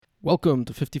Welcome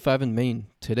to 55 in Maine.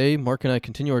 Today, Mark and I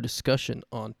continue our discussion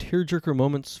on tearjerker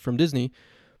moments from Disney,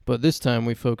 but this time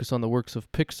we focus on the works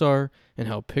of Pixar and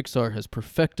how Pixar has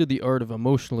perfected the art of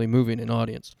emotionally moving an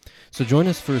audience. So join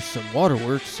us for some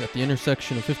waterworks at the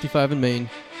intersection of 55 and Maine,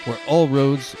 where all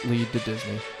roads lead to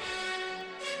Disney.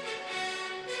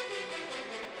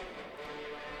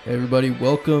 Hey everybody,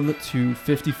 welcome to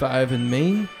 55 in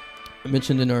Maine. I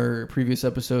mentioned in our previous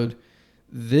episode,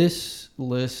 this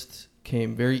list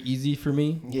came very easy for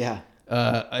me. Yeah.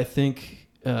 I think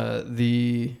Pixar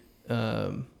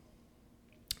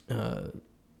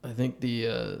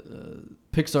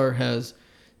has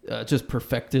just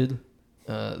perfected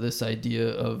this idea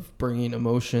of bringing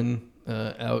emotion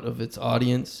out of its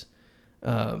audience.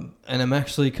 And I'm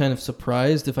actually kind of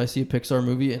surprised if I see a Pixar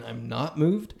movie and I'm not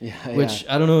moved, which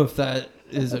I don't know if that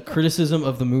is a criticism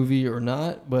of the movie or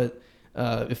not, but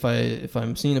if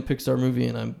I'm seeing a Pixar movie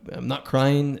and I'm not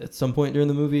crying at some point during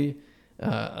the movie,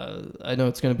 I know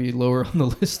it's going to be lower on the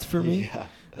list for me.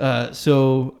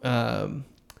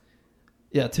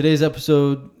 Today's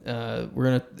episode,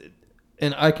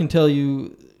 and I can tell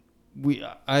you,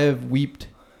 I have weeped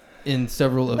in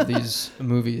several of these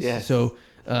movies. Yes. So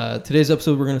today's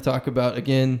episode, we're going to talk about,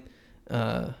 again,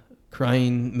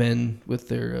 crying men with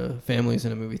their families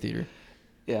in a movie theater.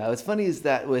 Yeah, what's funny is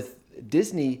that with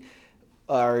Disney,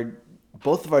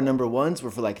 both of our number ones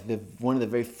were for like one of the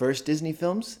very first Disney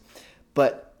films,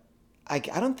 but I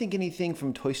don't think anything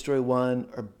from Toy Story 1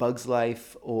 or Bug's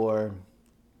Life or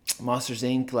Monsters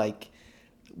Inc. like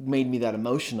made me that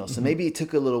emotional. So maybe it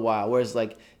took a little while. Whereas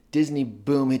like Disney,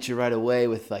 boom, hit you right away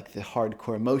with like the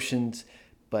hardcore emotions,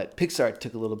 but Pixar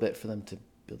took a little bit for them to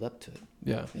build up to it.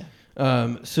 Yeah.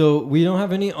 So we don't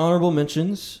have any honorable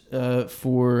mentions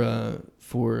for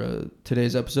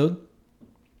today's episode.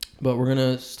 But we're going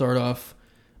to start off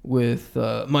with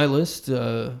my list.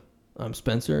 I'm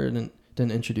Spencer, and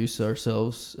didn't introduce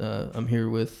ourselves. I'm here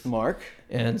with Mark.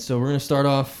 And so we're going to start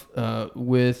off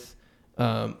with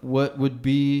what would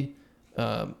be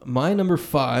my number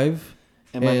 5.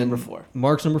 And my number 4.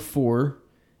 Mark's number 4.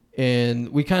 And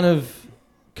we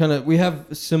we have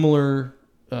similar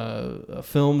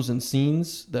films and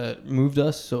scenes that moved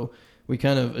us. So we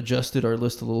kind of adjusted our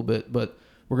list a little bit. But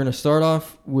we're going to start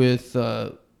off with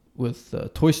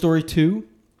Toy Story 2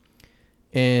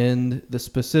 and the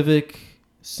specific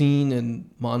scene and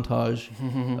montage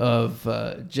of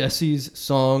Jessie's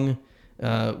song,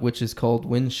 which is called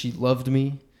When She Loved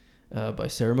Me by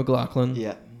Sarah McLachlan.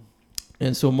 Yeah.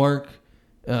 And so, Mark,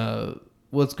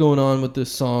 what's going on with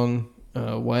this song?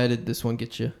 Why did this one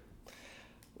get you?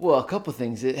 Well, a couple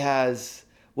things. It has,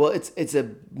 it's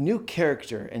a new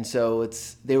character, and so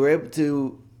they were able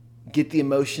to get the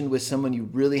emotion with someone you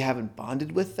really haven't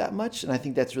bonded with that much, and I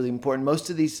think that's really important. Most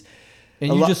of these,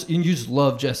 and you just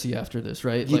love Jessie after this,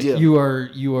 right? You do.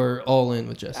 You are all in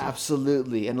with Jessie.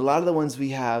 Absolutely, and a lot of the ones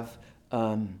we have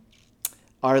are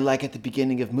like at the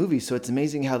beginning of movies. So it's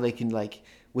amazing how they can, like,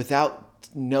 without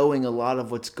knowing a lot of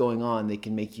what's going on, they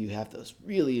can make you have those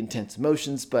really intense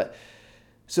emotions. But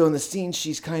so in the scene, she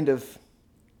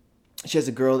has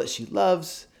a girl that she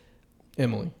loves.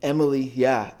 Emily.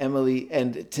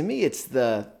 And to me, it's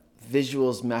the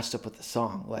visuals matched up with the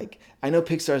song. Like, I know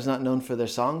Pixar's not known for their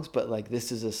songs, but like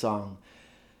this is a song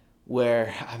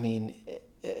where, I mean,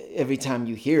 every time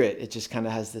you hear it, it just kind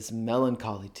of has this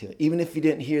melancholy to it. Even if you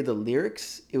didn't hear the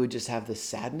lyrics, it would just have this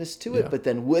sadness to it. Yeah. But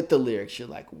then with the lyrics, you're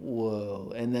like,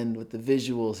 whoa. And then with the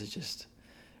visuals, it just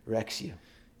wrecks you.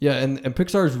 Yeah, and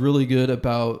Pixar is really good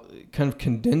about kind of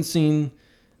condensing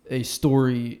a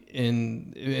story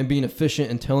and being efficient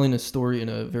and telling a story in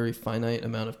a very finite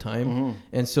amount of time. Mm-hmm.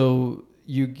 And so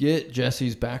you get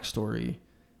Jessie's backstory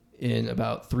in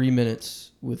about 3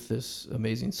 minutes with this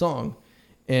amazing song.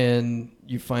 And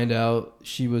you find out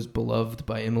she was beloved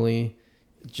by Emily,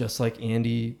 just like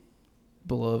Andy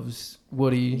beloves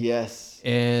Woody. Yes.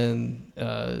 And,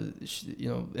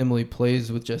 Emily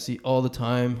plays with Jessie all the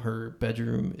time. Her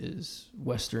bedroom is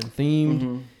Western themed.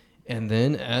 Mm-hmm. And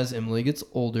then as Emily gets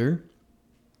older,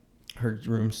 her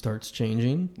room starts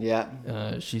changing.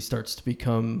 Yeah. She starts to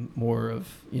become more of,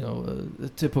 a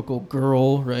typical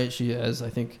girl, right? She has, I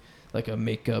think, like a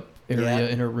makeup area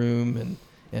in her room,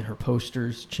 and her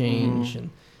posters change. Mm-hmm. And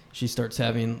she starts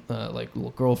having, like,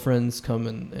 little girlfriends come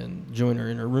and join her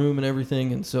in her room and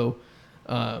everything. And so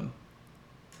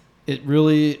it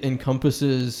really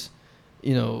encompasses,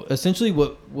 essentially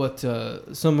what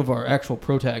some of our actual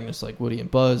protagonists like Woody and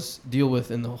Buzz deal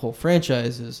with in the whole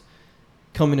franchise is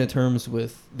coming to terms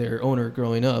with their owner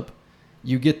growing up.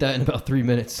 You get that in about 3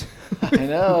 minutes. I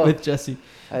know. With Jessie.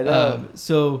 I know.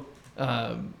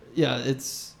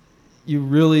 You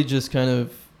really just kind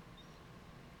of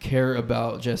care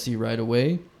about Jessie right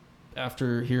away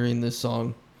after hearing this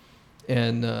song.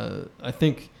 And I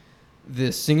think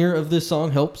the singer of this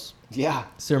song helps. Yeah.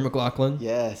 Sarah McLachlan.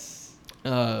 Yes.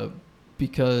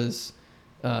 Because,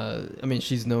 I mean,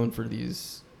 she's known for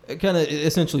these kind of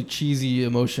essentially cheesy,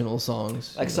 emotional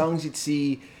songs. Like songs you'd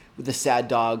see with the Sad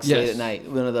Dogs late at night.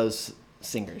 One of those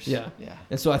singers. Yeah. Yeah.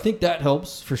 And so I think that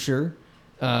helps for sure.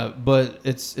 But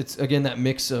it's again, that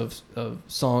mix of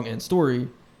song and story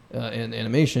and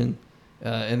animation.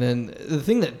 And then the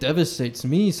thing that devastates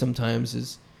me sometimes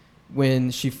is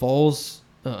when she falls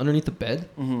underneath the bed,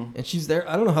 and she's there.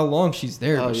 I don't know how long she's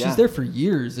there, but she's there for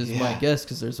years, is my guess,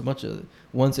 because there's a bunch of,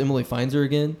 once Emily finds her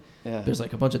again, there's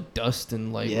like a bunch of dust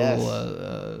and like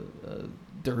little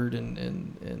dirt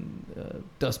and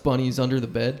dust bunnies under the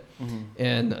bed,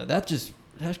 and that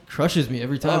crushes me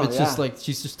every time. It's just like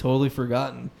she's just totally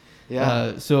forgotten.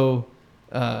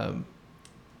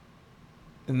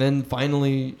 And then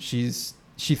finally she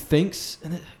thinks,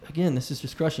 and again, this is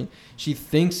just crushing. She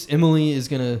thinks Emily is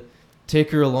gonna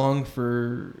take her along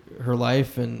for her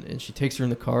life, and she takes her in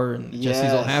the car, and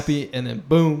Jessie's all happy, and then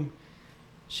boom,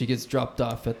 she gets dropped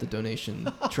off at the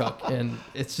donation truck, and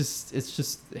it's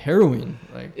just harrowing.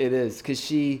 Like, it is, because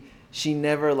she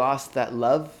never lost that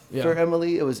love for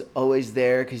Emily. It was always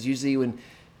there, because usually when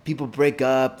people break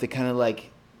up, they kind of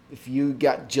like, if you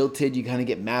got jilted, you kind of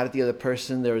get mad at the other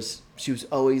person. She was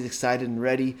always excited and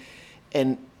ready.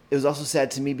 And it was also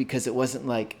sad to me because it wasn't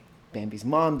like Bambi's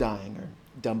mom dying or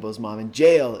Dumbo's mom in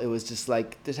jail. It was just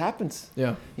like, this happens.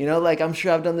 Yeah. You know, like, I'm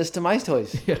sure I've done this to my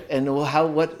toys. Yeah. And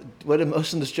what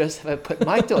emotional distress have I put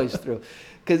my toys through?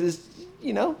 Because it's,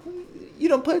 you know, you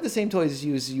don't play with the same toys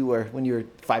as you were when you were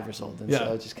 5 years old. And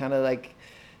so it's just kind of like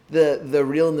the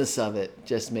realness of it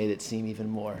just made it seem even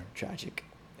more tragic.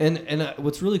 And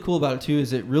what's really cool about it too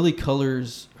is it really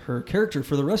colors her character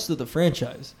for the rest of the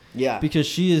franchise. Yeah. Because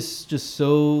she is just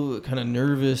so kind of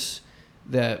nervous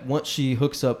that once she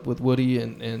hooks up with Woody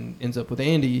and ends up with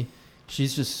Andy,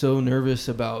 she's just so nervous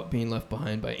about being left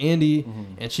behind by Andy,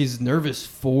 and she's nervous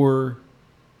for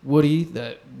Woody,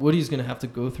 that Woody's going to have to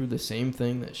go through the same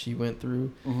thing that she went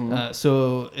through.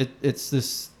 So it's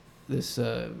this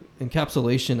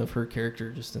encapsulation of her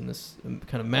character just in this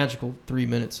kind of magical 3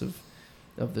 minutes of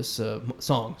this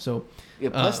song. So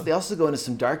plus they also go into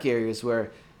some dark areas where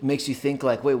it makes you think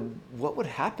like, wait, what would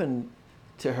happen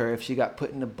to her if she got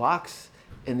put in a box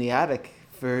in the attic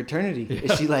for eternity?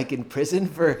 Is she like in prison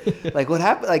for like, what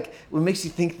happened? Like, it makes you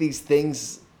think these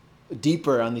things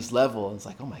deeper on these levels. It's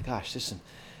like, oh my gosh, there's some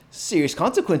serious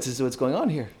consequences to what's going on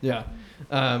here. Yeah.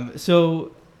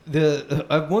 So I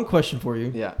have one question for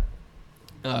you. Yeah.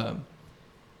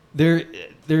 There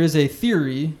is a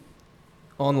theory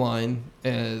online,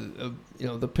 the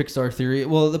Pixar theory.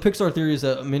 Well, the Pixar theory is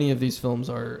that many of these films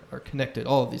are connected.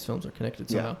 All of these films are connected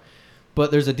somehow. Yeah.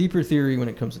 But there's a deeper theory when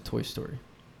it comes to Toy Story.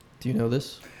 Do you know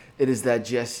this? It is that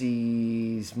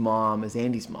Jessie's mom is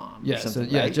Andy's mom. Yeah,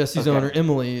 right? Jessie's owner,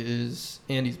 Emily, is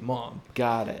Andy's mom.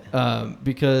 Got it.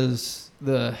 Because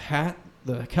the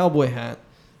cowboy hat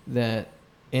that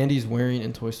Andy's wearing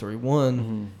in Toy Story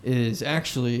 1 is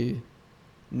actually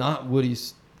not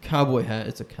Woody's cowboy hat.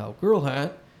 It's a cowgirl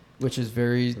hat, which is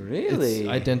it's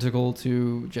identical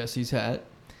to Jessie's hat.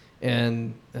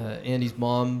 And Andy's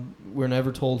mom, we're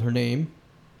never told her name,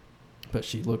 but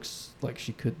she looks like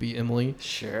she could be Emily.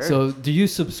 Sure. So do you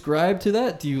subscribe to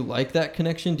that? Do you like that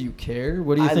connection? Do you care?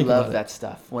 What do you think about it? I love that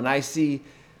stuff. When I see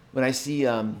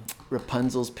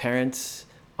Rapunzel's parents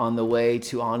on the way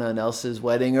to Anna and Elsa's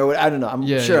wedding, or I don't know, I'm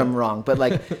sure I'm wrong, but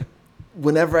like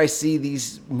whenever I see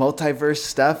these multiverse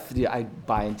stuff, I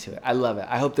buy into it. I love it.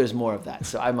 I hope there's more of that.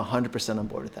 So I'm 100% on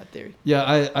board with that theory.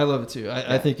 Yeah, I love it too.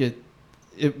 I think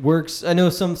it works. I know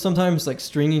sometimes like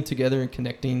stringing together and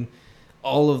connecting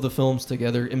all of the films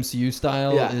together MCU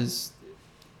style is,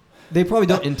 they probably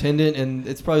don't intend it, and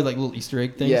it's probably like little Easter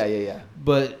egg things. Yeah.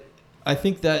 But I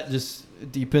think that just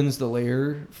deepens the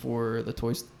layer for the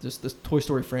Toy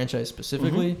Story franchise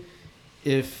specifically.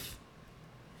 If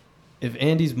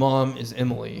Andy's mom is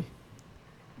Emily,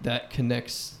 that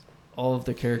connects all of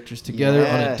the characters together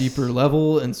on a deeper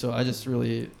level, and so I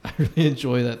really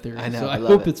enjoy that theory. I know, so I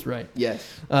love hope it. It's right. Yes.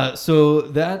 So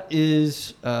that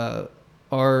is our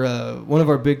one of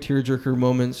our big tearjerker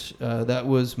moments. That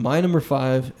was my number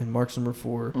 5 and Mark's number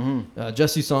 4.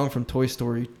 Jessie's song from Toy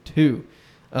Story 2.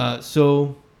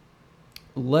 So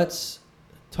let's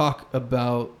talk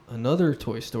about another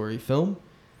Toy Story film,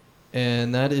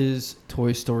 and that is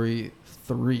Toy Story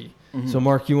 3. So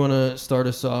Mark, you want to start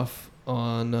us off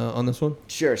on this one?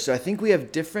 Sure. So I think we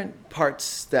have different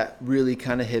parts that really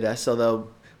kind of hit us, although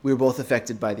we were both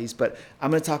affected by these. But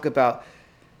I'm going to talk about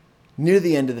near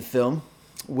the end of the film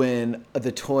when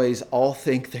the toys all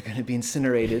think they're going to be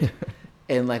incinerated,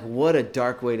 and like what a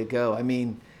dark way to go. I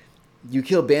mean, you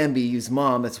kill Bambi's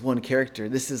mom. That's one character.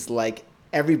 This is like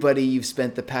everybody you've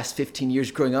spent the past 15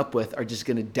 years growing up with are just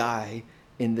going to die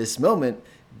in this moment,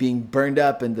 being burned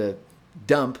up in the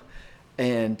dump,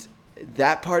 and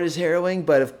that part is harrowing.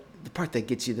 But the part that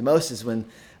gets you the most is when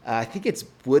I think it's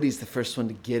Woody's the first one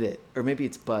to get it, or maybe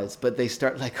it's Buzz, but they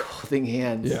start like holding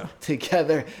hands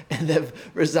together and they've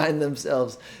resigned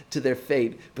themselves to their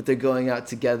fate, but they're going out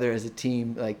together as a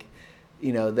team. Like,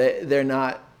 you know, they're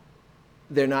not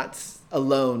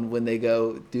alone when they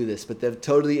go do this, but they've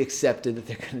totally accepted that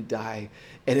they're going to die.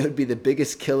 And it would be the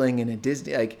biggest killing in a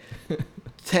Disney, like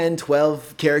 10,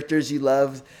 12 characters you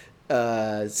loved,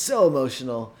 so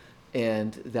emotional,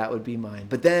 and that would be mine.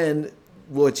 But then,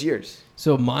 what's yours?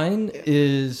 So mine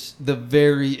is the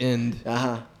very end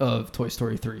of Toy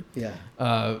Story 3.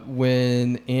 Yeah.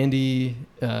 When Andy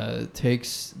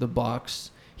takes the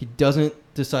box, he doesn't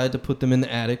decide to put them in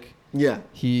the attic. Yeah.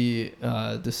 He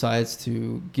decides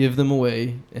to give them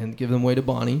away and give them away to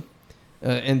Bonnie.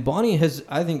 And Bonnie has,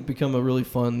 I think, become a really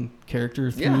fun character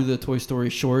through the Toy Story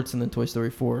shorts and then Toy Story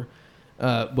 4.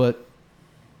 But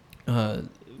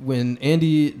when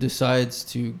Andy decides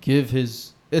to give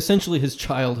essentially his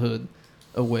childhood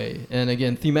away, and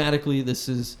again, thematically, this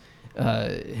is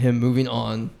him moving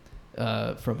on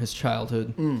from his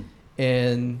childhood.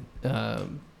 And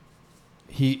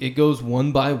it goes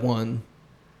one by one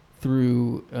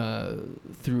through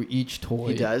each toy.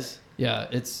 He does? Yeah,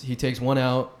 he takes one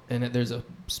out, and there's a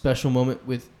special moment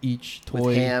with each toy.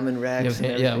 With Ham and Rex.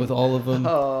 With all of them.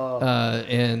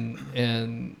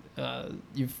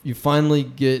 You finally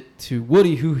get to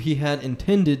Woody, who he had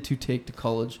intended to take to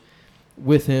college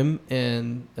with him,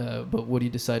 but Woody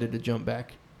decided to jump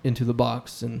back into the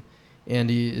box, and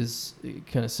Andy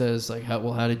kind of says like,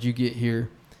 how did you get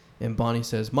here? And Bonnie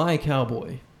says, my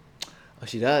cowboy. Oh,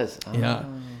 she does. Oh. Yeah.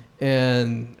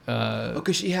 And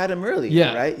because she had him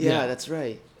earlier, right? Yeah, that's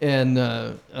right. And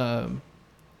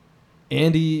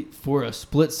Andy, for a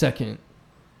split second,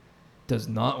 does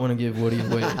not want to give Woody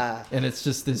away. And it's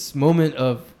just this moment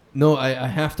of, no, I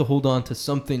have to hold on to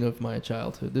something of my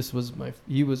childhood.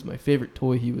 He was my favorite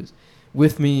toy. He was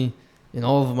with me in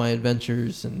all of my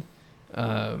adventures. And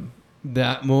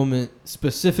that moment,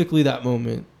 specifically that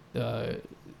moment,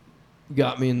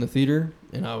 got me in the theater,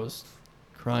 and I was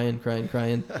crying.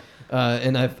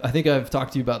 And I think I've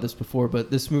talked to you about this before,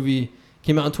 but this movie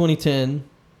came out in 2010,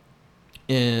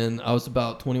 and I was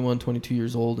about 21, 22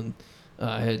 years old, and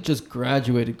I had just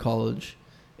graduated college,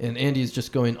 and Andy's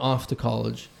just going off to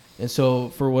college. And so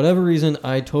for whatever reason,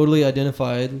 I totally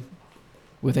identified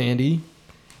with Andy,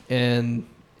 and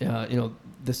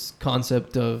this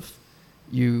concept of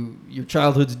your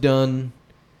childhood's done,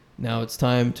 now it's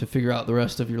time to figure out the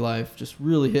rest of your life just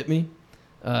really hit me.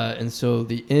 And so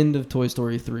the end of Toy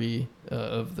Story 3,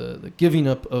 of the giving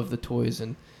up of the toys,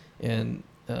 and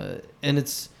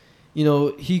it's,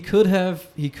 he could have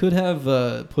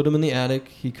put them in the attic.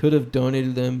 He could have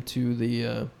donated them to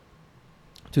the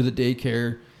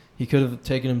daycare. He could have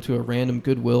taken them to a random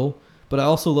Goodwill. But I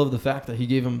also love the fact that he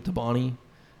gave them to Bonnie,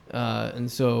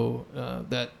 and so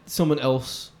that someone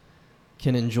else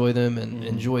can enjoy them and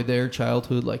enjoy their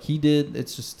childhood like he did.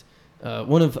 It's just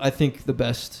one of, I think, the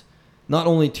best, not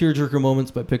only tearjerker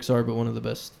moments by Pixar, but one of the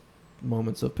best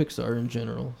moments of Pixar in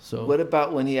general. So what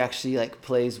about when he actually like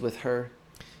plays with her?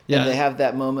 Yeah, and they have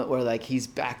that moment where like he's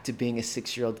back to being a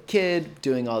 6-year-old kid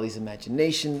doing all these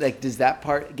imagination. Like, does that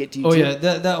part get to you? Oh too? Yeah,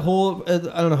 that whole, I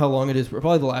don't know how long it is, but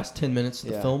probably the last 10 minutes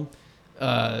of the film.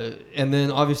 And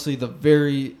then obviously the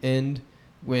very end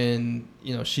when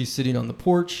she's sitting on the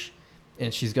porch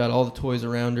and she's got all the toys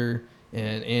around her,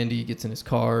 and Andy gets in his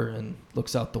car and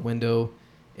looks out the window,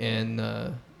 and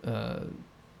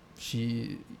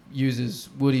she uses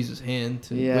Woody's hand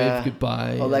to wave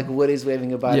goodbye. Oh, like Woody's waving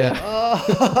goodbye. Yeah.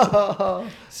 Oh.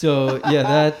 So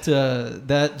yeah,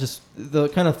 that just the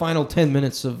kind of final 10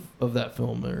 minutes of that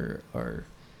film are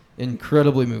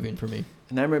incredibly moving for me.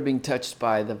 And I remember being touched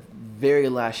by the very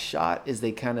last shot as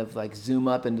they kind of like zoom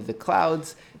up into the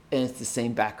clouds, and it's the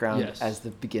same background as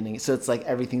the beginning. So it's like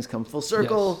everything's come full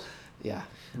circle. Yes. Yeah,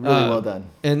 really well done.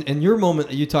 And your moment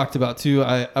that you talked about too,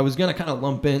 I was going to kind of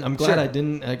lump in. I'm glad I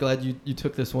didn't. I'm glad you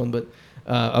took this one, but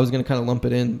I was going to kind of lump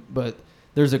it in. But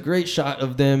there's a great shot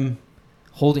of them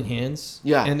holding hands.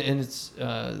 Yeah. And it's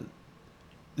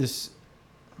this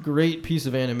great piece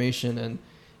of animation, and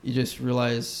you just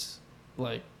realize,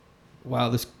 like, wow,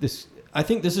 this I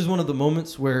think this is one of the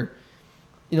moments where,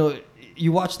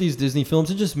 you watch these Disney films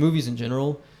and just movies in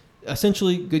general,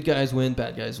 essentially good guys win,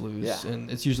 bad guys lose, and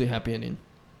it's usually a happy ending.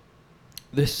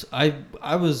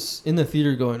 I was in the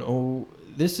theater going, oh,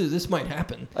 this might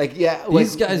happen. Like, yeah,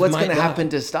 These guys what's might going to die. happen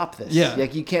to stop this? Yeah.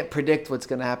 Like, you can't predict what's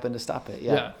going to happen to stop it.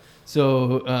 Yeah.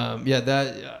 So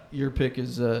your pick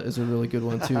is a really good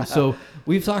one too. So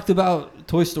we've talked about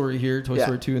Toy Story here, Toy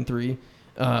Story 2 and 3.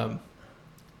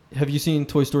 Have you seen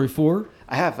Toy Story 4?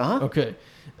 I have, Okay.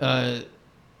 Are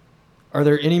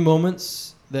there any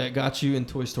moments that got you in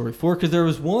Toy Story 4? Because there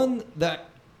was one that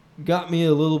got me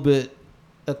a little bit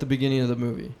at the beginning of the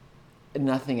movie.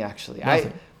 Nothing, actually.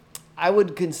 Nothing. I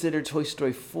would consider Toy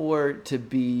Story 4 to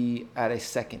be at a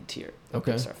second tier of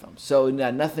Okay. Pixar films. So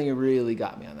nothing really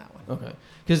got me on that one. Okay.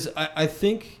 Because I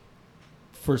think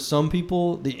for some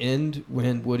people, the end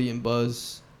when Woody and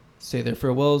Buzz say their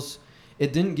farewells,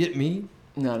 it didn't get me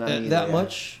No, not either, that yeah.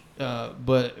 much,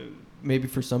 but maybe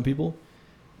for some people.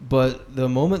 But the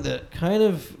moment that kind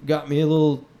of got me a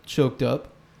little choked up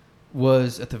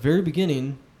was at the very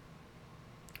beginning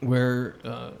where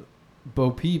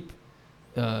Bo Peep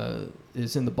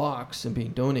is in the box and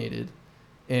being donated,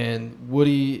 and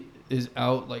Woody is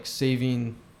out like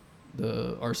saving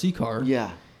the RC car.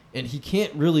 Yeah. And he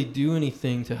can't really do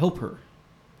anything to help her.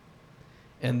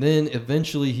 And then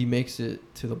eventually he makes it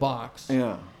to the box.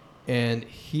 Yeah. And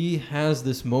he has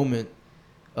this moment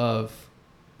of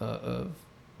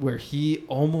where he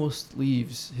almost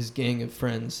leaves his gang of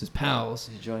friends, his pals,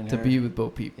 to be with Bo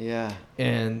Peep. Yeah.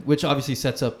 And which obviously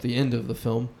sets up the end of the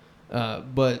film.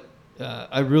 But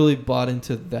I really bought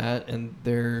into that and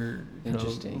their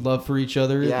love for each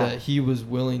other, that he was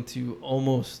willing to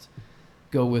almost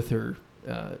go with her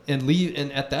and leave,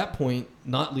 and at that point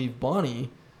not leave Bonnie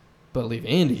but leave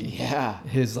Andy,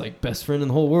 his like best friend in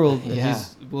the whole world. And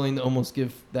he's willing to almost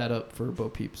give that up for Bo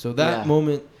Peep. So that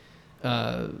moment,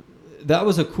 that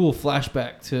was a cool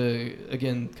flashback to,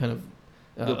 again, kind of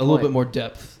a little bit more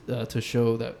depth to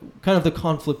show that kind of the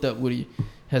conflict that Woody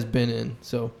has been in.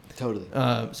 So totally.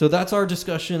 So that's our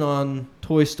discussion on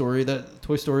Toy Story. That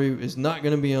Toy Story is not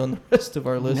going to be on the rest of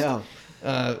our list. No.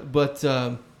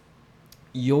 But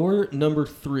your number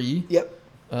 3. Yep.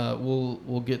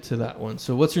 We'll get to that one.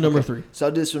 So what's your number 3? So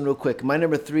I'll do this one real quick. My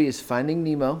number 3 is Finding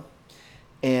Nemo,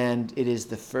 and it is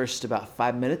the first about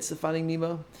 5 minutes of Finding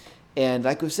Nemo. And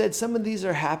like we've said, some of these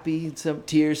are happy, some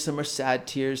tears, some are sad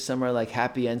tears, some are like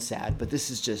happy and sad. But this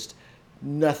is just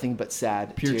nothing but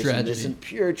sad. Pure tears. tragedy. This is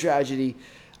pure tragedy.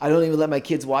 I don't even let my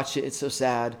kids watch it. It's so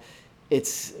sad.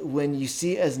 It's when you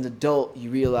see it as an adult, you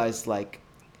realize like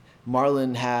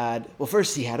Marlin had, well,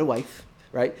 first he had a wife,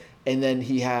 right? And then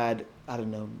he had, I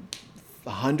don't know,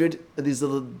 100 of these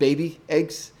little baby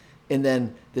eggs. And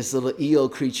then this little eel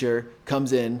creature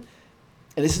comes in.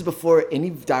 And this is before any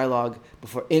dialogue,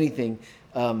 before anything,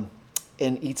 and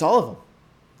eats all of them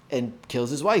and kills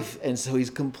his wife. And so he's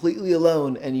completely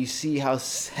alone. And you see how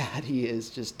sad he is,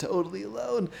 just totally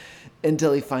alone,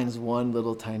 until he finds one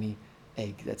little tiny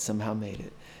egg that somehow made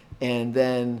it. And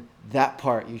then that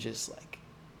part, you just like,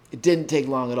 it didn't take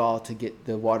long at all to get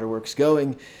the waterworks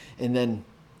going. And then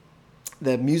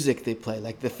the music they play,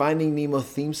 like the Finding Nemo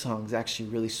theme song is actually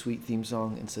a really sweet theme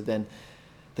song. And so then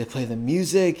they play the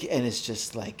music, and it's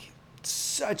just like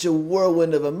such a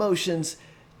whirlwind of emotions,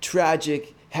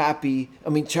 tragic, happy. I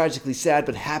mean, tragically sad,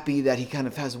 but happy that he kind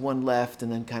of has one left, and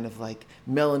then kind of like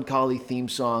melancholy theme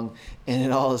song. And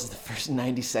it all is the first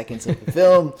 90 seconds of the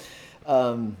film.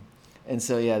 And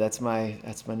so, yeah, that's my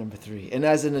number 3. And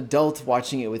as an adult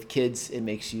watching it with kids, it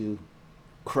makes you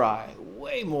cry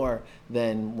way more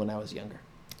than when I was younger.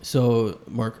 So,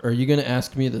 Mark, are you going to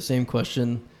ask me the same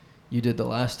question you did the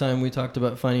last time we talked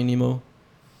about Finding Nemo?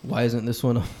 Why isn't this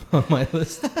one on my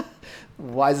list?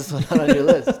 Why is this one not on your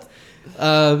list?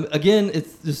 Again,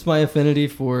 it's just my affinity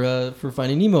for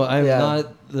Finding Nemo.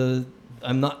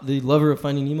 I'm not the lover of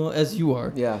Finding Nemo as you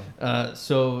are. Yeah.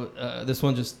 So this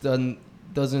one just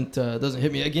doesn't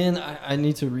hit me. Again, I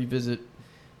need to revisit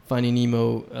Finding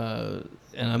Nemo,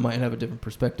 and I might have a different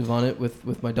perspective on it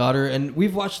with my daughter. And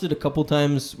we've watched it a couple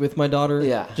times with my daughter.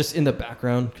 Yeah. Just in the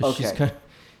background, because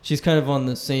she's kind of on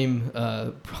the same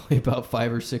probably about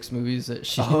 5 or 6 movies that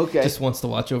she just wants to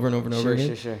watch over and over and over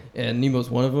again. Sure. And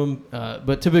Nemo's one of them.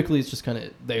 But typically it's just kind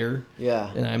of there.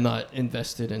 Yeah. And I'm not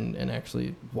invested in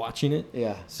actually watching it.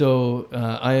 Yeah. So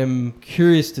I am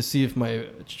curious to see if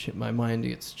my mind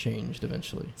gets changed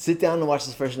eventually. Sit down and watch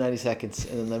the first 90 seconds,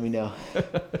 and then let me know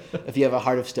if you have a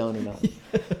heart of stone or not.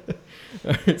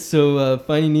 All right. So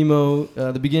Finding Nemo,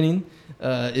 the beginning,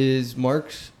 is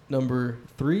Mark's number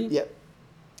 3. Yep.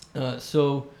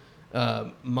 So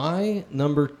my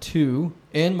number 2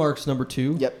 and Mark's number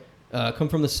 2 come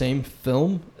from the same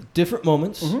film, different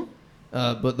moments,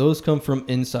 but those come from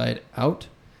Inside Out.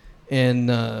 And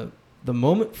the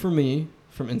moment for me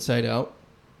from Inside Out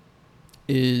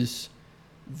is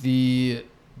the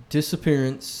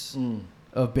disappearance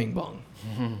of Bing Bong.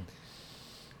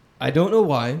 I don't know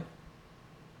why,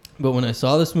 but when I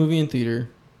saw this movie in theater,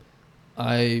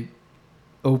 I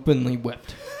openly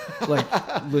wept. Like,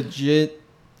 legit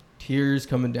tears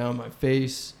coming down my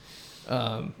face.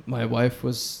 My wife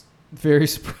was very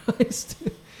surprised.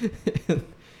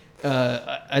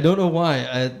 I don't know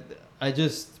why. I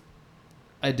just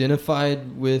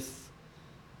identified with...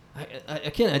 I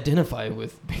can't identify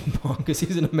with Bing Bong because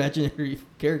he's an imaginary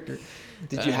character.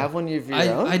 Did you have one of your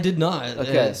own? I did not.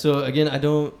 Okay. So again, I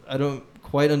don't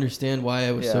quite understand why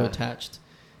I was so attached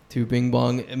to Bing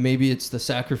Bong. Maybe it's the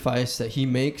sacrifice that he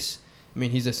makes. I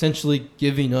mean, he's essentially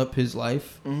giving up his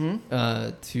life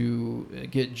to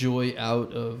get joy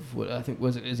out of what I think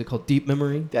is it called Deep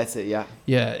Memory? That's it. Yeah.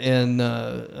 Yeah, and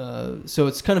so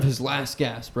it's kind of his last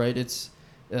gasp, right? It's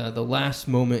the last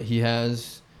moment he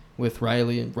has with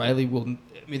Riley, and Riley will...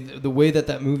 I mean, the way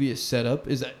that movie is set up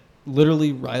is that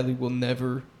literally Riley will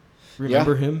never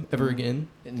remember him ever again.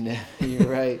 You're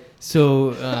right.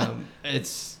 So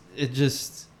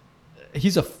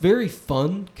he's a very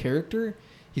fun character.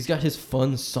 He's got his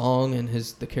fun song, and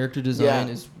the character design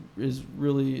is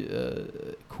really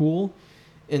cool.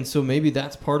 And so maybe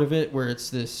that's part of it, where it's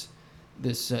this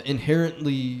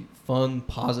inherently fun,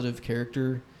 positive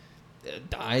character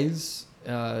dies,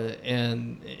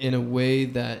 and in a way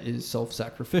that is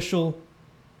self-sacrificial.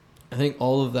 I think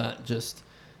all of that just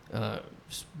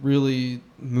really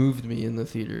moved me in the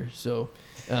theater. So,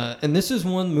 and this is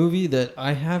one movie that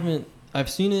I've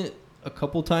seen it a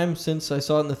couple times since I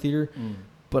saw it in the theater,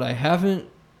 but I haven't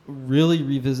really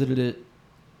revisited it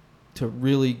to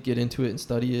really get into it and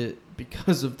study it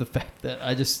because of the fact that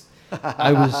I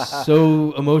was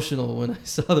so emotional when I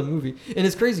saw the movie. And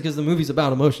it's crazy because the movie's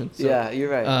about emotion. So, yeah, you're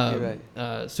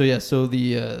right. So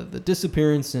the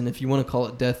disappearance, and if you want to call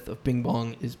it death, of Bing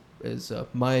Bong is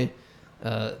my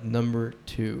number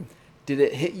 2. Did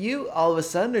it hit you all of a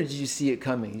sudden, or did you see it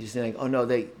coming? You just like, oh no,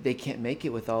 they can't make it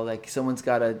with all, like, someone's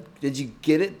got to... Did you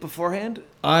get it beforehand?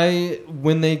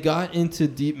 When they got into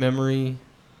Deep Memory,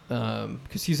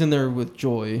 because he's in there with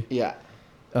Joy. Yeah.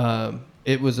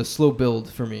 It was a slow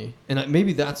build for me, and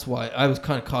maybe that's why I was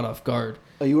kind of caught off guard.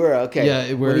 Oh, you were? Okay.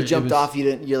 Yeah. When he jumped off,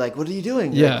 you're like, what are you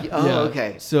doing? Yeah. Like,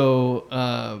 okay. So,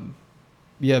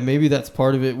 maybe that's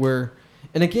part of it where,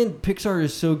 and again, Pixar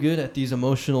is so good at these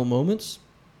emotional moments.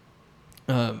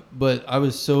 But I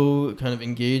was so kind of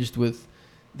engaged with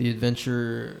the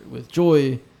adventure with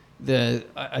Joy that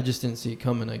I just didn't see it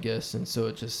coming, I guess. And so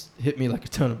it just hit me like a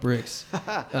ton of bricks.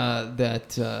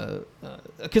 Because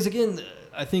again,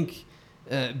 I think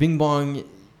Bing Bong,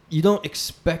 you don't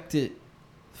expect it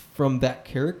from that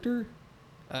character.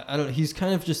 I don't. He's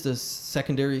kind of just a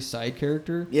secondary side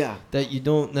character. Yeah. That you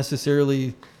don't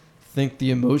necessarily think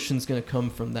the emotion's going to come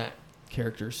from that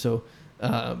character. So,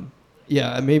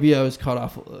 maybe I was caught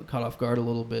off guard a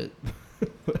little bit,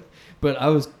 but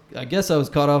I guess I was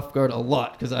caught off guard a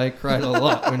lot because I cried a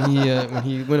lot when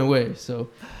he went away. So,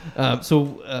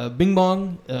 Bing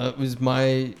Bong was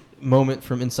my moment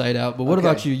from Inside Out. But what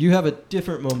about you? You have a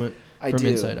different moment from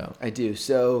Inside Out. I do.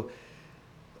 So,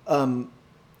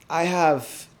 I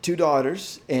have 2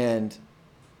 daughters, and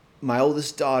my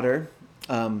oldest daughter,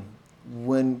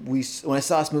 when I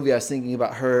saw this movie, I was thinking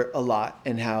about her a lot,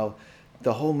 and how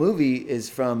the whole movie is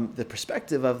from the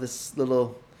perspective of this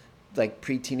little, like,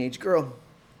 pre-teenage girl.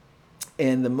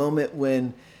 And the moment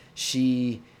when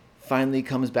she finally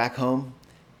comes back home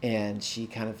and she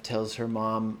kind of tells her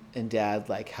mom and dad,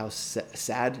 like, how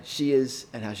sad she is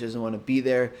and how she doesn't want to be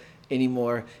there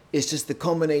anymore, it's just the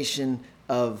culmination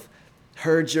of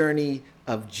her journey,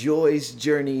 of Joy's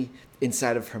journey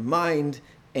inside of her mind.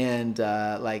 And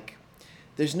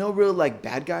there's no real, like,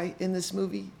 bad guy in this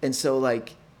movie. And so,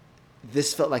 like,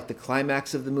 this felt like the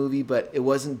climax of the movie, but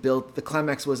the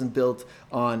climax wasn't built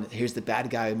on, here's the bad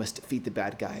guy, we must defeat the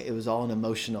bad guy. It was all an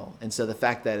emotional. And so the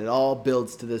fact that it all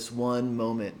builds to this one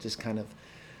moment just kind of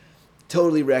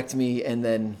totally wrecked me. And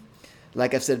then,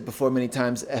 like I've said before many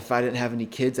times, if I didn't have any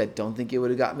kids, I don't think it would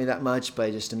have got me that much. But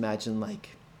I just imagine, like,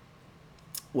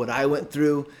 what I went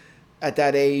through at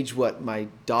that age, what my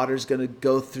daughter's going to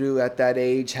go through at that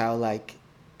age, how, like,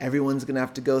 everyone's going to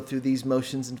have to go through these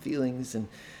motions and feelings. And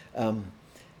I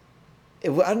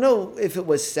don't know if it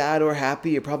was sad or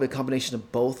happy, or probably a combination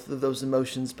of both of those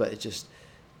emotions, but it just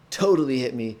totally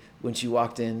hit me when she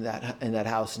walked in that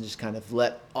house and just kind of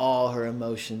let all her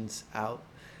emotions out,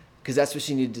 because that's what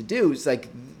she needed to do. It's like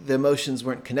the emotions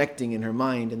weren't connecting in her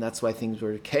mind, and that's why things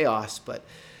were chaos. But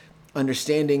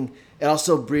understanding, it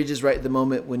also bridges right at the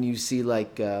moment when you see,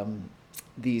 like,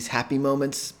 these happy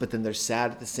moments, but then they're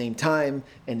sad at the same time,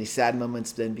 and these sad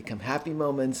moments then become happy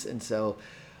moments. And so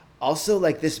also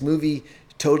like this movie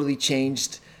totally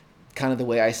changed kind of the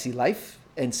way I see life.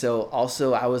 And so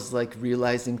also I was like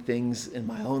realizing things in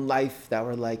my own life that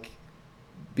were like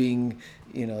being,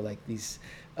 like these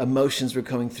emotions were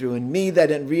coming through in me that I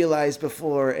didn't realize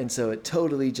before. And so it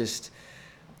totally just,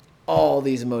 all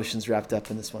these emotions wrapped up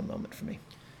in this one moment for me.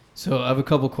 So I have a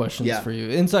couple questions Yeah. for you.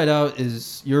 Inside Out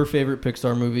is your favorite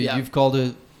Pixar movie. Yeah. You've called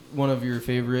it one of your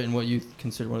favorite and what you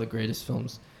consider one of the greatest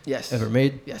films Yes. ever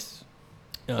made. Yes.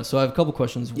 So I have a couple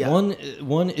questions. Yeah.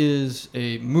 One is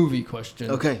a movie question.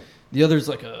 Okay. The other is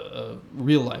like a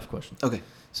real life question. Okay.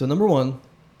 So number one,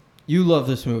 you love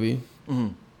this movie.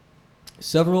 Mm-hmm.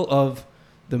 Several of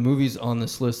the movies on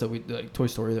this list that like Toy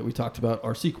Story that we talked about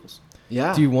are sequels.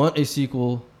 Yeah. Do you want a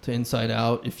sequel to Inside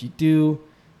Out? If you do,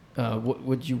 what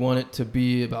would you want it to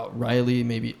be about Riley?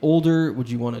 Maybe older? Would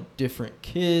you want a different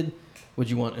kid? Would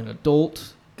you want an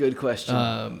adult? Good question.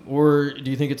 Or do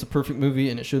you think it's a perfect movie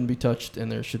and it shouldn't be touched and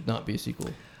there should not be a sequel?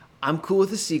 I'm cool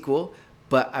with a sequel,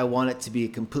 but I want it to be a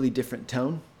completely different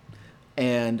tone.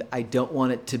 And I don't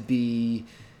want it to be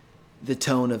the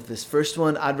tone of this first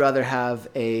one. I'd rather have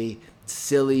a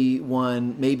silly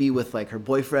one, maybe with like her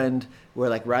boyfriend, where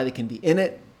like Riley can be in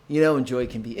it, and Joy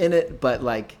can be in it. But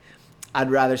like,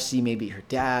 I'd rather see maybe her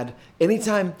dad.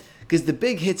 Anytime, because the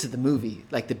big hits of the movie,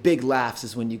 like the big laughs,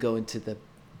 is when you go into the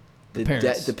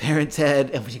parent's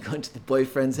head, and when you go into the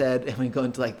boyfriend's head, and when you go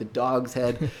into like the dog's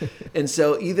head. And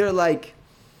so either like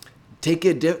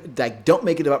don't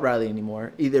make it about Riley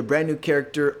anymore, either brand new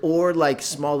character or like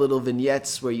small little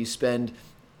vignettes where you spend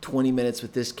 20 minutes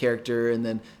with this character and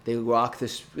then they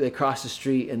cross the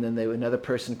street, and then another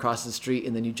person crosses the street,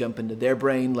 and then you jump into their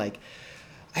brain. Like,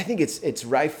 I think it's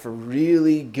rife for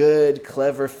really good,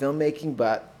 clever filmmaking,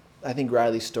 but I think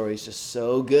Riley's story is just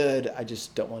so good. I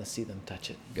just don't want to see them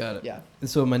touch it. Got it. Yeah. And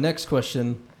so my next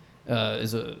question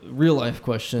is a real life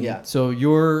question. Yeah. So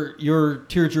your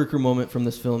tearjerker moment from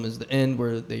this film is the end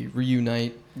where they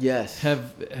reunite. Yes.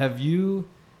 Have you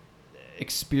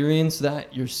experienced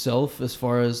that yourself, as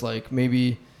far as like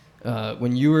maybe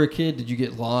when you were a kid, did you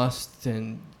get lost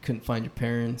and couldn't find your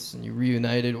parents and you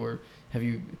reunited, or have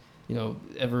you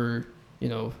ever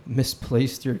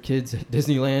misplaced your kids at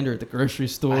Disneyland or at the grocery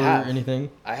store or anything?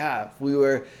 I have.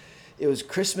 It was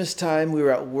Christmas time. We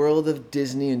were at World of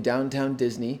Disney in downtown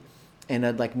Disney, and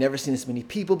I'd like never seen this many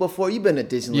people before. You've been at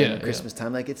Disneyland at Christmas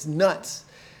time. Like, it's nuts.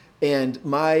 And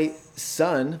my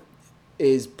son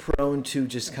is prone to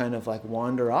just kind of like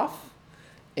wander off.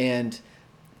 And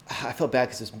I felt bad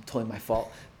because it was totally my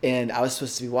fault. And I was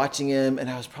supposed to be watching him, and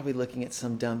I was probably looking at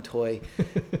some dumb toy.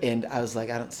 And I was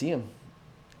like, I don't see him.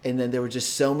 And then there were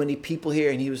just so many people here,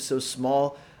 and he was so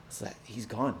small. I was like, he's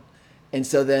gone. And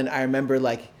so then I remember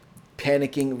like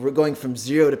panicking. We're going from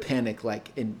zero to panic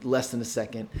like in less than a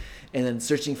second. And then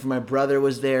searching for my brother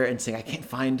was there and saying, I can't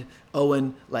find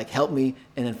Owen, like help me.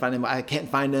 And then finding him, I can't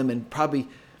find him. And probably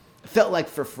felt like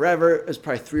for forever. It was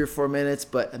probably 3 or 4 minutes,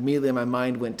 but immediately my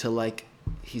mind went to like,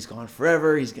 he's gone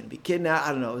forever. He's going to be kidnapped.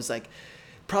 I don't know. It was like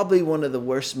probably one of the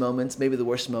worst moments, maybe the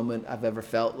worst moment I've ever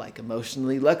felt like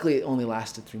emotionally. Luckily, it only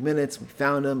lasted 3 minutes. We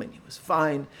found him and he was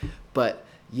fine. But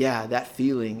yeah, that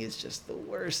feeling is just the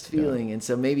worst feeling. Yeah. And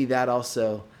so maybe that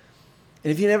also,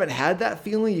 and if you haven't had that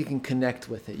feeling, you can connect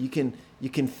with it. You can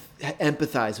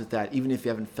empathize with that, even if you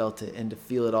haven't felt it. And to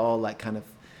feel it all, like kind of,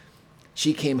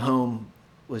 she came home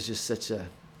was just such a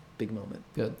big moment.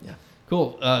 Good. Yeah.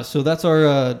 Cool. So that's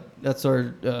our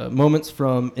moments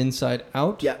from Inside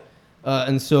Out. Yeah.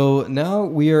 And so now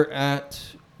we are at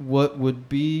what would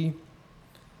be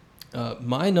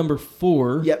my number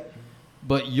 4. Yep.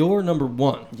 But your number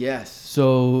 1. Yes.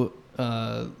 So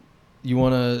you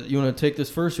wanna take this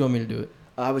first? You want me to do it?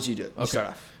 How would you do it? Okay. Start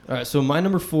off. All right. So my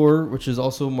number 4, which is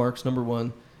also Mark's number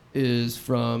 1, is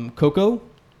from Coco,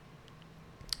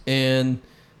 and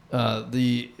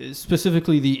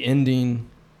specifically the ending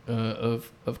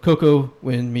of Coco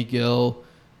when Miguel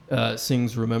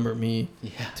sings "Remember Me"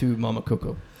 to Mama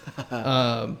Coco.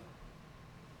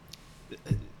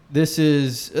 This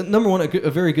is number 1, a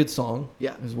very good song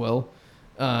as well.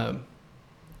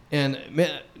 And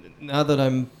man, now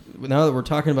that we're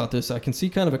talking about this, I can see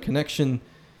kind of a connection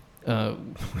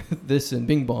with this and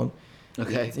Bing Bong.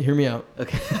 Okay. Hear me out.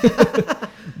 Okay.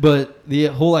 But the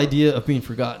whole idea of being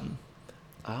forgotten.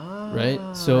 Right?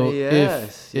 So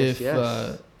yes, if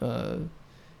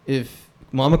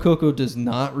Mama Coco does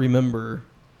not remember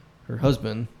her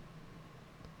husband,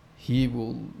 he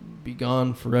will be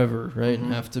gone forever, right? Mm-hmm.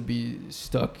 And have to be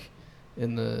stuck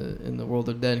in the world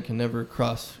of dead and can never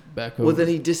cross back over. Well, then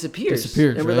he disappears.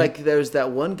 And we're like, there's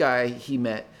that one guy he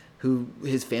met who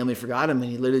his family forgot him,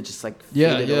 and he literally just like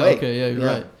Yeah, faded yeah, away. okay, yeah, you're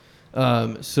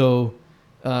right. So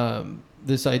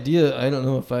this idea, I don't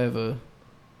know if I have a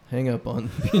hang up on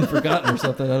being forgotten or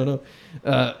something. I don't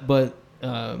know. But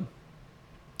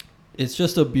it's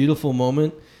just a beautiful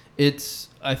moment.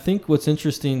 I think what's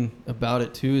interesting about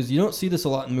it too is you don't see this a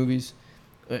lot in movies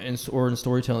or in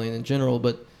storytelling in general,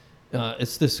 but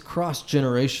it's this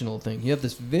cross-generational thing. You have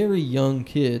this very young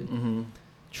kid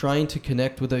trying to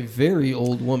connect with a very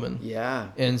old woman. Yeah.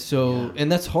 And so, Yeah. and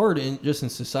that's hard just in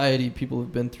society. People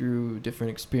have been through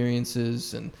different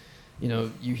experiences, and, you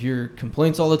know, you hear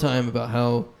complaints all the time about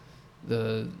how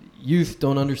the youth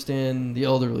don't understand the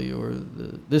elderly, or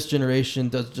this generation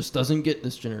just doesn't get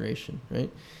this generation, right?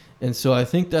 And so I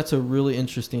think that's a really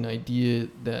interesting idea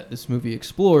that this movie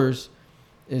explores,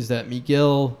 is that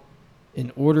Miguel,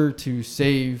 in order to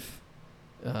save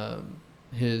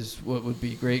his what would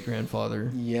be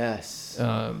great-grandfather, Yes.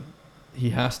 he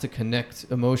has to connect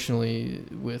emotionally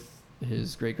with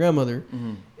his great-grandmother.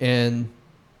 Mm-hmm. And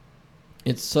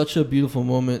it's such a beautiful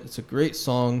moment. It's a great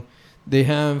song. They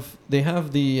have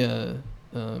the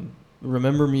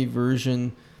Remember Me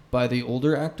version by the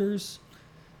older actors,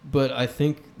 but I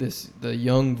think the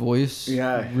young voice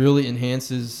really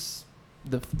enhances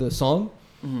the song.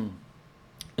 Mm-hmm.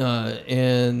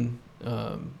 And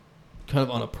kind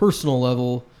of on a personal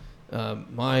level,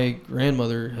 my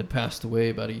grandmother had passed away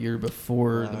about a year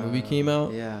before the movie came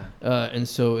out. Yeah. And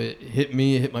so it hit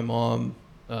me, it hit my mom,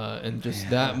 and just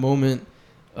that moment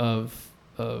of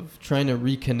trying to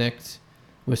reconnect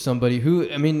with somebody who,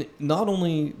 I mean, not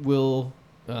only will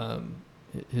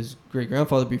his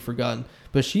great-grandfather be forgotten,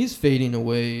 but she's fading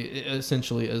away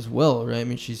essentially as well, right? I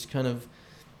mean, she's kind of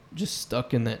just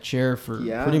stuck in that chair for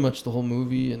pretty much the whole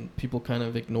movie, and people kind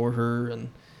of ignore her, and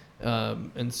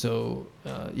so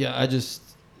I just,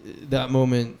 that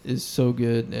moment is so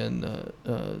good and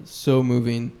so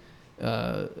moving.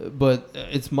 But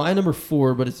it's my number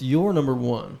 4, but it's your number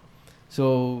 1.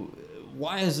 So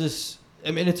why is this?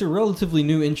 I mean, it's a relatively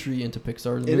new entry into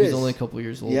Pixar. The movie's only a couple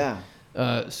years old. Yeah.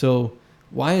 So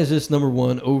why is this number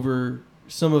 1 over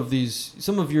some of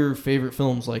your favorite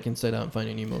films like Inside Out and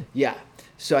Finding Nemo? Yeah.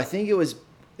 So I think it was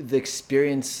the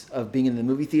experience of being in the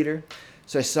movie theater.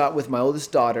 So I saw it with my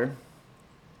oldest daughter,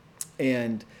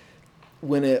 and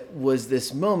when it was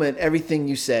this moment, everything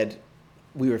you said,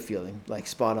 we were feeling like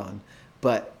spot on.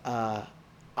 But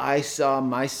I saw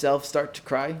myself start to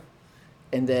cry,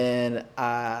 and then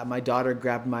my daughter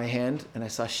grabbed my hand, and I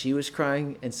saw she was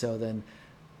crying, and so then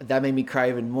that made me cry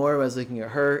even more. I was looking at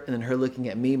her, and then her looking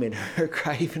at me made her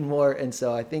cry even more. And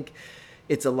so I think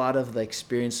it's a lot of the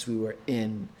experience we were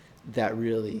in that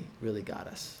really, really got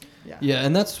us. Yeah. Yeah,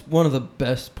 and that's one of the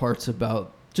best parts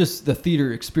about just the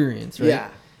theater experience, right? Yeah.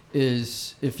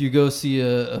 Is if you go see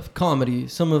a comedy,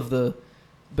 some of the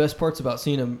best parts about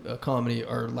seeing a comedy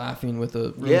are laughing with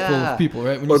a room full of people,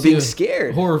 right? When or you see being a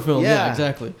scared. Horror film, yeah,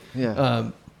 exactly.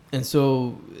 Yeah. And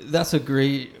so that's a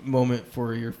great moment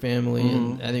for your family,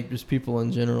 and I think just people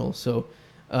in general. So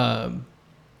I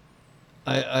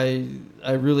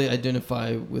really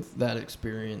identify with that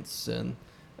experience and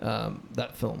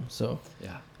that film. So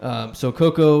so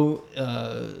Coco,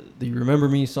 the Remember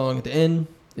Me song at the end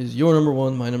is your number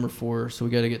 1, my number 4. So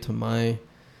we got to get to my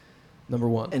number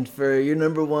 1. And for your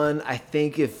number 1, I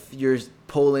think if you're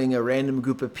polling a random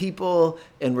group of people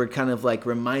and we're kind of like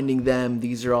reminding them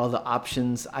these are all the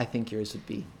options, I think yours would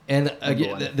be. And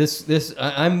again,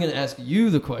 I'm going to ask you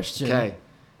the question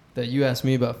that you asked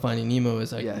me about Finding Nemo.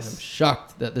 I'm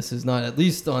shocked that this is not at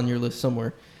least on your list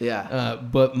somewhere. Yeah.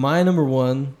 But my number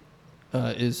 1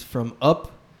 is from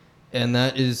Up, and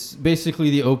that is basically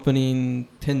the opening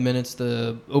 10 minutes,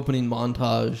 the opening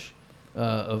montage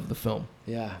of the film.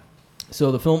 Yeah.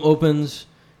 So the film opens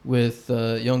with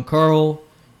young Carl,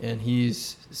 and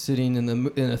he's sitting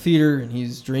in a theater, and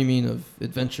he's dreaming of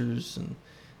adventures,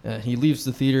 and he leaves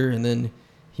the theater, and then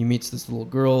he meets this little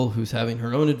girl who's having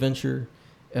her own adventure,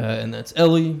 and that's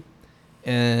Ellie,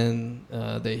 and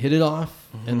they hit it off,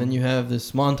 and then you have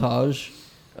this montage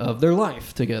of their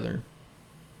life together,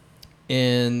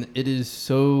 and it is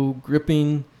so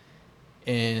gripping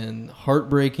and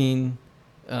heartbreaking.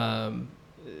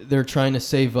 They're trying to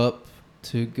save up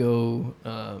to go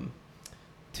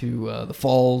to the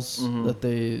falls that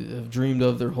they have dreamed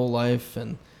of their whole life,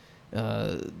 and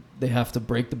they have to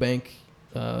break the bank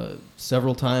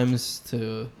several times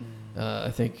to I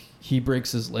think he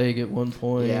breaks his leg at one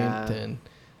point, and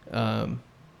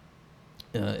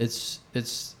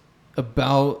it's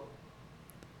about,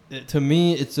 to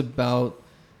me it's about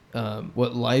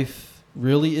what life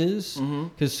really is,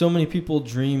 because so many people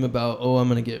dream about, I'm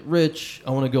going to get rich,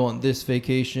 I want to go on this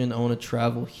vacation, I want to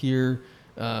travel here,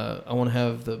 I want to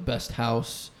have the best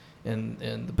house and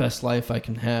the best life I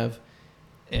can have.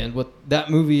 And what that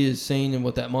movie is saying and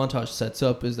what that montage sets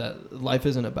up is that life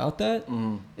isn't about that.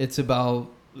 It's about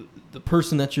the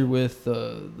person that you're with,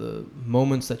 the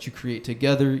moments that you create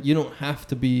together. You don't have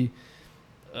to be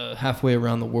halfway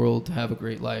around the world to have a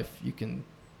great life. You can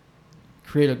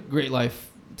create a great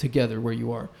life together where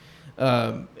you are,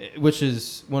 which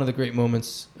is one of the great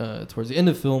moments towards the end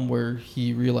of the film where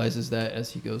he realizes that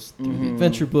as he goes through the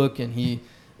adventure book and he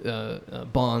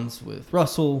bonds with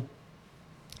Russell,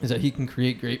 is that he can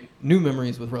create great new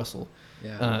memories with Russell.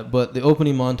 Yeah. But the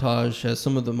opening montage has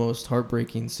some of the most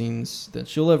heartbreaking scenes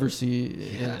that you'll ever see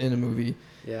in a movie.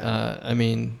 Yeah. I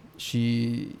mean,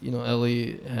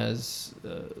 Ellie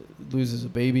loses a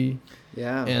baby.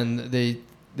 Yeah. And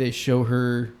they show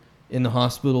her in the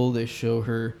hospital. They show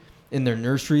her in their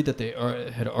nursery that they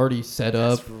had already set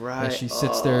up. That's right. And she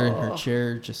sits there in her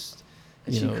chair, just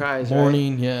and she cries,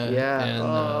 mourning. right?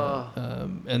 Yeah.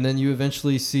 And then you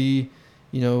eventually see,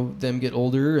 them get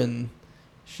older, and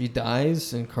she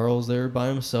dies, and Carl's there by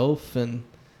himself, and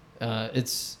I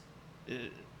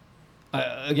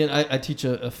teach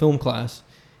a film class,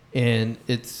 and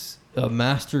it's a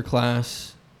master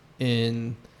class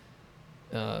in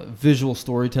visual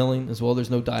storytelling as well. There's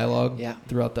no dialogue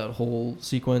throughout that whole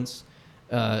sequence.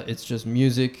 It's just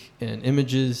music and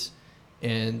images,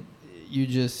 and you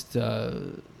just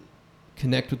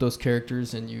connect with those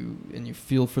characters, and you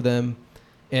feel for them,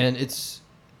 and it's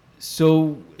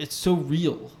so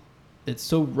real, it's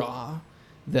so raw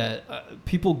that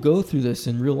people go through this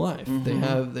in real life. They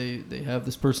have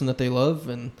this person that they love,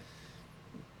 and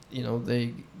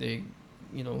they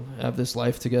have this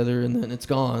life together, and then it's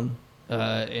gone,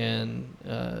 and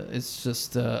it's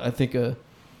just I think a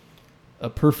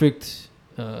perfect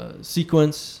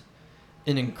sequence,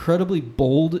 an incredibly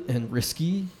bold and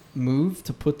risky move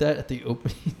to put that at the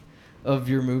opening of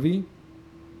your movie,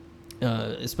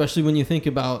 especially when you think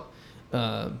about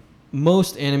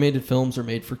most animated films are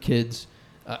made for kids.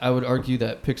 I would argue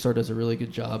that Pixar does a really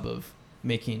good job of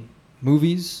making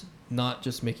movies, not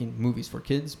just making movies for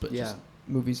kids, but just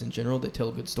movies in general. They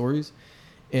tell good stories,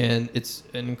 and it's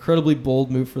an incredibly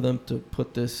bold move for them to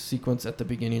put this sequence at the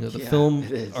beginning of the film.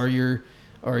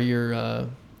 Are your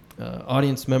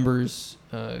audience members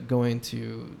going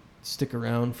to stick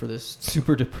around for this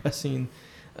super depressing,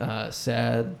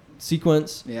 sad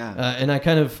sequence? And I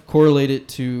kind of correlate it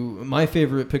to my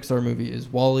favorite Pixar movie is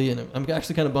WALL-E, and I'm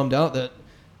actually kind of bummed out that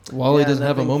WALL-E doesn't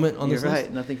have a moment on this list. You're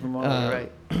right. Nothing from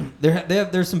WALL-E. You're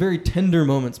right. There's some very tender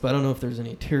moments, but I don't know if there's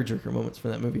any tearjerker moments for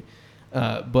that movie.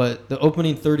 But the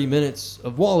opening 30 minutes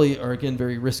of WALL-E are again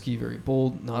very risky, very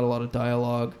bold, not a lot of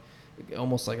dialogue,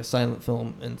 almost like a silent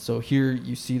film. And so here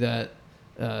you see that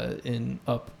in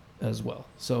Up as well.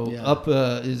 So Up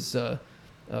is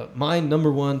my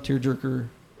number one tearjerker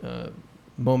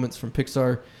moments from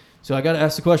Pixar. So I got to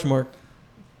ask the question, Mark.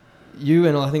 You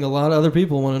and I think a lot of other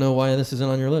people want to know why this isn't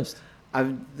on your list.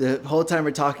 The whole time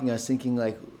we're talking, I was thinking,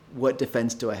 like, what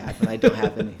defense do I have? And I don't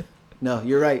have any. No,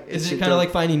 you're right. Is it kind of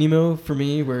like Finding Nemo for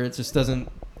me, where it just doesn't?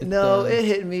 It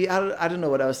hit me. I don't know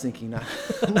what I was thinking.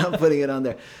 Not putting it on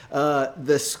there.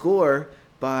 The score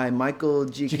by Michael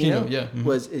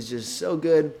Giacchino is just so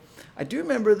good. I do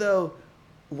remember though,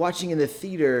 watching in the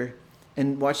theater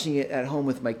and watching it at home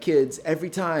with my kids. Every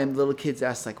time little kids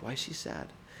ask, like, "Why is she sad?"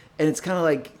 And it's kind of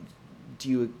like,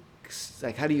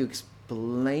 how do you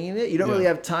explain it? You don't really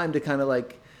have time to kind of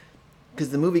like,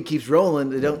 because the movie keeps rolling.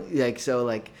 They don't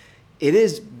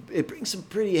it brings some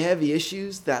pretty heavy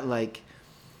issues that like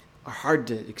are hard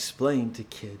to explain to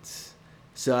kids.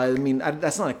 So I mean,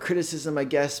 that's not a criticism, I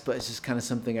guess, but it's just kind of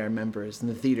something I remember. Is in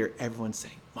the theater, everyone's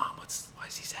saying, "Mom, why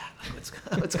is he sad?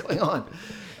 What's going on?"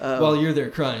 While you're there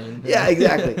crying. Yeah,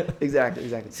 exactly.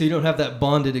 So you don't have that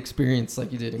bonded experience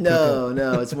like you did in Coco.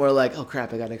 No, it's more like, oh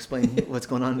crap, I got to explain what's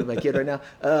going on to my kid right now.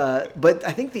 But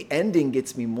I think the ending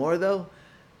gets me more though,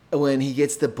 when he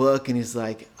gets the book and he's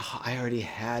like, oh, I already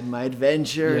had my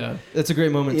adventure. Yeah, that's a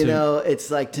great moment too.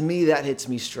 It's like, to me, that hits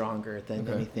me stronger than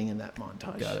anything in that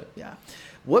montage. Got it. Yeah.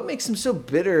 What makes him so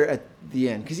bitter at the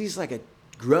end? Because he's like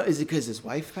is it because his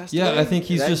wife passed away? Yeah, I think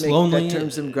he's just lonely. That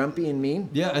turns him grumpy and mean?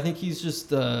 Yeah, I think he's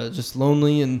just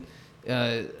lonely, and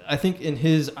I think in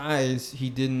his eyes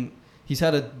he's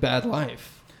had a bad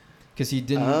life because he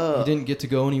didn't get to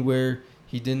go anywhere.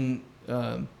 He didn't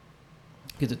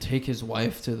get to take his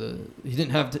wife he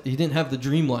didn't have the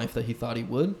dream life that he thought he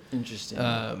would. Interesting.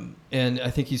 And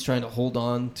I think he's trying to hold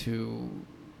on to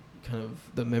kind of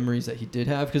the memories that he did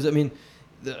have, because I mean,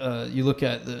 you look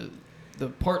at the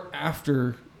part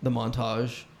after the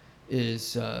montage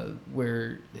is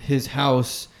where his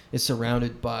house is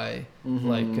surrounded by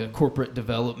like corporate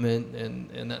development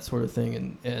and that sort of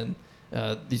thing, and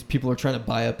these people are trying to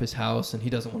buy up his house, and he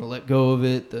doesn't want to let go of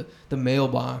it. The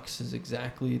mailbox is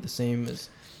exactly the same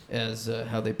as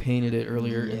how they painted it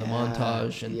earlier in the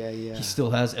montage, and he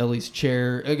still has Ellie's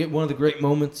chair. Again, one of the great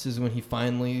moments is when he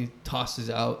finally tosses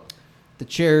out the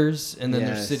chairs, and then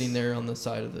they're sitting there on the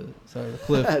side of the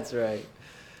cliff. That's right.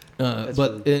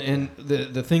 But really and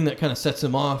the thing that kind of sets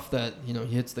him off, that he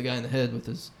hits the guy in the head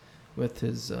with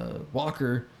his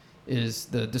walker, is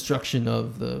the destruction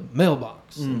of the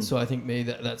mailbox. And so I think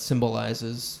maybe that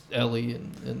symbolizes Ellie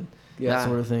and that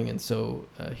sort of thing. And so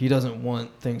he doesn't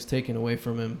want things taken away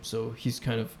from him, so he's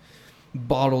kind of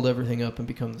bottled everything up and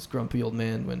become this grumpy old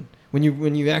man. When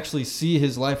you actually see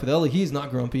his life with Ellie, he's not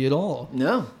grumpy at all.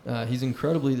 No, he's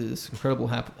this incredible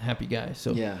happy guy.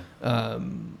 So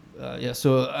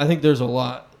so I think there's a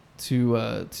lot to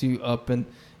up,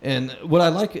 and what I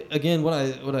like, again, what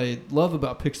I love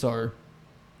about Pixar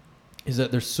is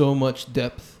that there's so much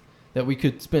depth that we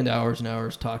could spend hours and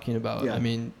hours talking about. I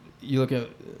mean, you look at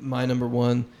my number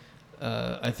one,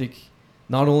 I think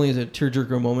not only is it a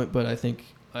tearjerker moment, but I think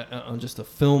on just a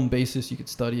film basis, you could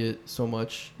study it so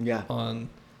much. On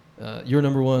your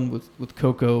number one with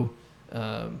Coco,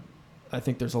 I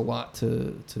think there's a lot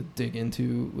to dig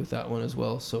into with that one as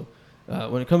well. So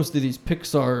when it comes to these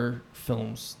Pixar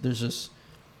films,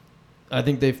 I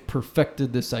think they've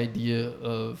perfected this idea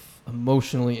of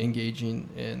emotionally engaging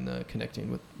and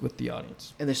connecting with the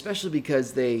audience. And especially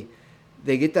because they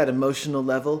get that emotional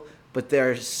level, but there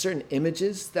are certain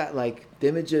images that, like the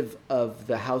image of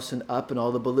the house and Up and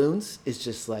all the balloons is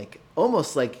just like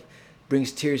almost like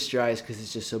brings tears to your eyes because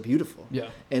it's just so beautiful. Yeah.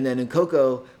 And then in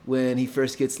Coco, when he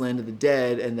first gets Land of the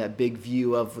Dead, and that big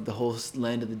view of the whole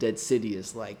Land of the Dead city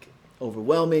is like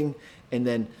overwhelming. And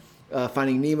then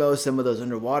Finding Nemo, some of those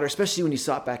underwater, especially when you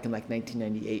saw it back in like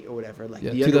 1998 or whatever, like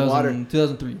the underwater,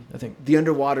 2003, I think. The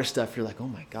underwater stuff, you're like, oh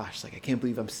my gosh, like I can't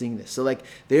believe I'm seeing this. So like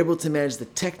they're able to manage the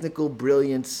technical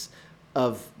brilliance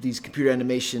of these computer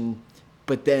animation,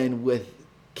 but then with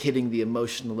hitting the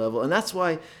emotional level. And that's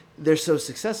why they're so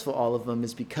successful, all of them,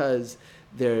 is because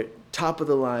they're top of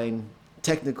the line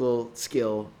technical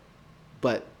skill,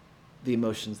 but the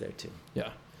emotion's there too. Yeah.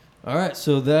 All right,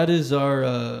 so that is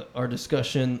our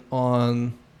discussion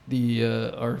on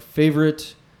our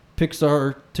favorite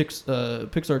Pixar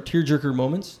tearjerker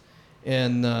moments,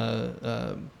 and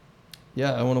I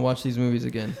want to watch these movies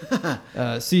again.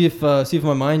 See if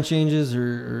my mind changes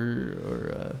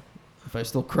or if I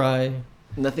still cry.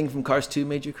 Nothing from Cars 2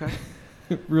 made you cry?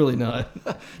 Really not.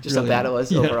 Just really how bad it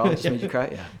was overall. Just made you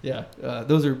cry. Yeah.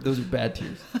 Those are bad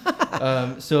tears.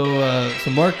 So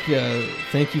Mark,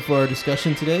 thank you for our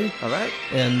discussion today. All right.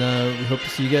 And we hope to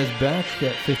see you guys back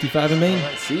at 55 in Main. All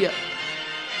right. See ya.